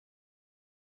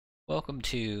Welcome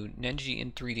to Nengi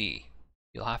in 3D.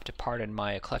 You'll have to pardon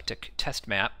my eclectic test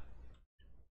map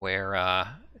where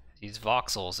these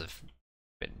voxels have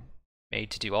been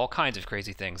made to do all kinds of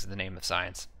crazy things in the name of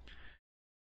science.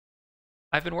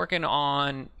 I've been working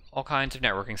on all kinds of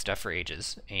networking stuff for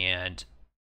ages, and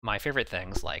my favorite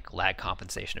things like lag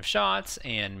compensation of shots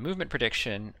and movement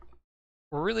prediction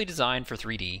were really designed for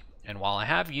 3D, and while I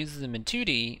have used them in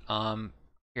 2D,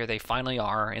 here they finally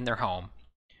are in their home,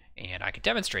 and I could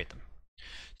demonstrate them.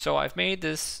 So I've made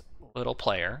this little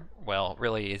player. Well,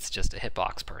 really it's just a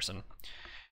hitbox person,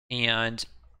 and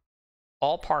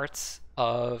all parts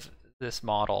of this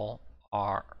model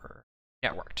are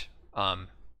networked.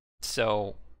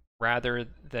 So rather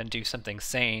than do something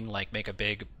sane like make a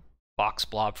big box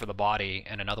blob for the body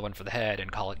and another one for the head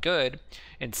and call it good,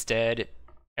 instead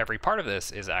every part of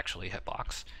this is actually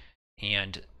hitbox,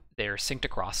 and they're synced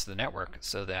across the network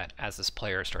so that as this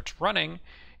player starts running,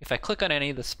 if I click on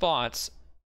any of the spots,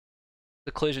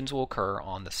 the collisions will occur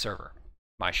on the server.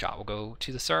 My shot will go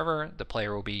to the server, the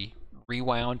player will be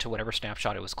rewound to whatever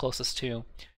snapshot it was closest to,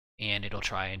 and it'll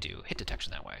try and do hit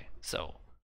detection that way. So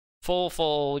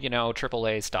full, you know,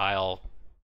 AAA style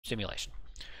simulation.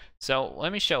 So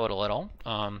let me show it a little.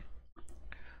 Let's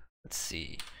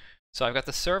see. So I've got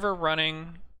the server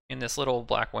running in this little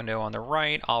black window on the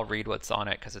right. I'll read what's on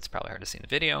it because it's probably hard to see in the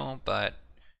video, but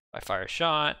if I fire a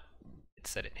shot, it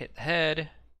said it hit the head.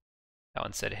 That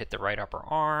one said it hit the right upper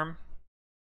arm,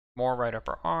 more right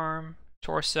upper arm,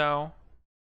 torso,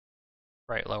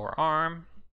 right lower arm,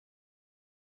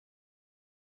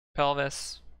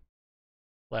 pelvis,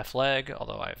 left leg,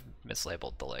 although I've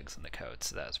mislabeled the legs in the code,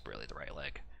 so that's really the right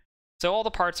leg. So all the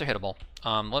parts are hittable.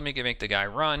 Let me make the guy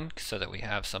run so that we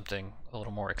have something a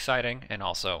little more exciting, and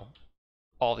also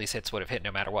all these hits would have hit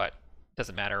no matter what.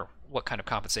 Doesn't matter what kind of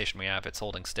compensation we have, it's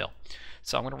holding still.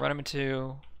 So I'm going to run him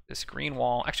into this green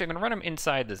wall. Actually, I'm going to run him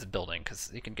inside this building because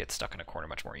he can get stuck in a corner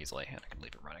much more easily, and I can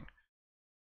leave it running.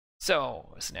 So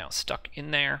it's now stuck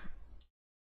in there.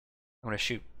 I'm going to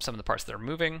shoot some of the parts that are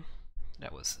moving.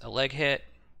 That was a leg hit.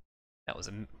 That was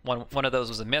one of those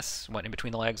was a miss, went in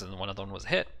between the legs, and one of them was a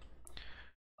hit.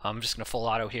 I'm just going to full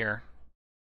auto here.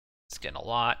 It's getting a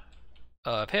lot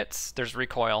of hits. There's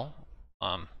recoil,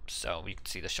 so you can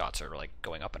see the shots are like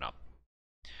going up and up.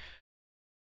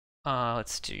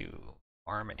 Let's do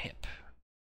arm and hip.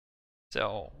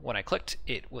 So when I clicked,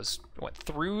 it went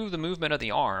through the movement of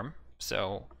the arm,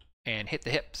 and hit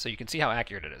the hip. So you can see how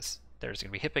accurate it is. There's going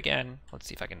to be hip again. Let's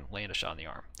see if I can land a shot on the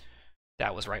arm.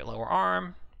 That was right lower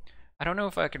arm. I don't know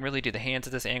if I can really do the hands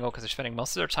at this angle because they're spending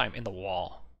most of their time in the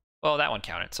wall. Well, that one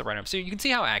counted, so right arm. So you can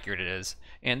see how accurate it is.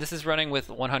 And this is running with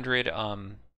 100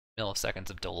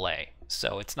 milliseconds of delay.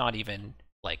 So it's not even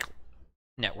like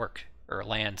network or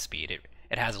LAN speed.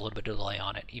 It has a little bit of delay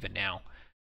on it even now.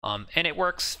 And it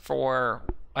works for,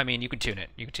 I mean, you can tune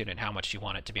it. You can tune it how much you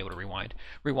want it to be able to rewind.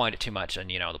 Rewind it too much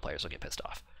and, you know, the players will get pissed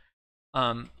off.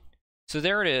 So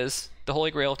there it is, the holy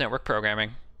grail of network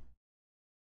programming.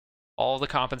 All the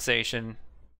compensation,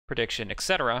 prediction,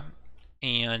 etc.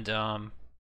 And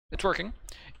it's working.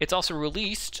 It's also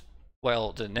released,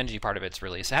 well, the Nengi part of it's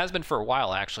released. It has been for a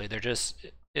while, actually. There just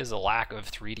is a lack of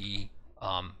 3D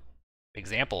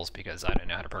examples because I didn't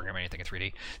know how to program anything in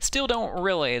 3D. Still don't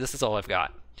really. This is all I've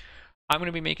got. I'm going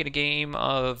to be making a game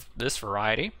of this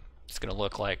variety. It's going to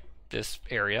look like this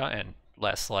area and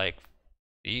less like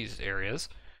these areas.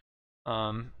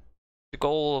 The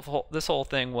goal of this whole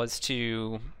thing was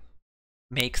to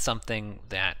make something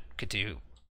that could do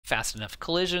fast enough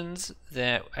collisions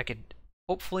that I could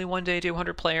hopefully one day do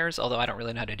 100 players, although I don't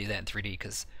really know how to do that in 3D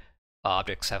because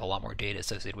objects have a lot more data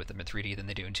associated with them in 3D than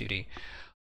they do in 2D.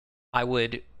 I'm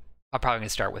probably going to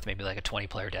start with maybe like a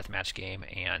 20-player deathmatch game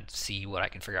and see what I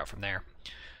can figure out from there.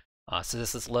 So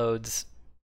this loads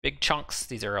big chunks.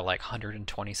 These are like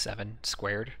 127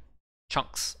 squared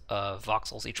chunks of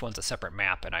voxels. Each one's a separate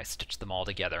map, and I stitch them all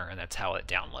together, and that's how it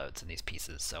downloads in these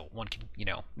pieces. So one can, you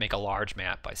know, make a large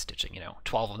map by stitching,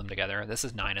 12 of them together. This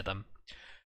is 9 of them.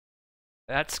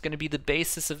 That's going to be the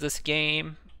basis of this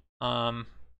game. We'll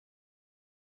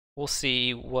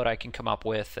see what I can come up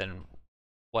with and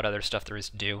what other stuff there is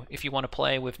to do. If you want to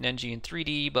play with Nengi in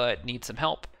 3D but need some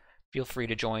help, feel free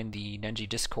to join the Nengi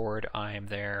Discord. I'm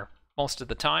there most of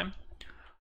the time.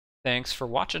 Thanks for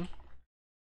watching.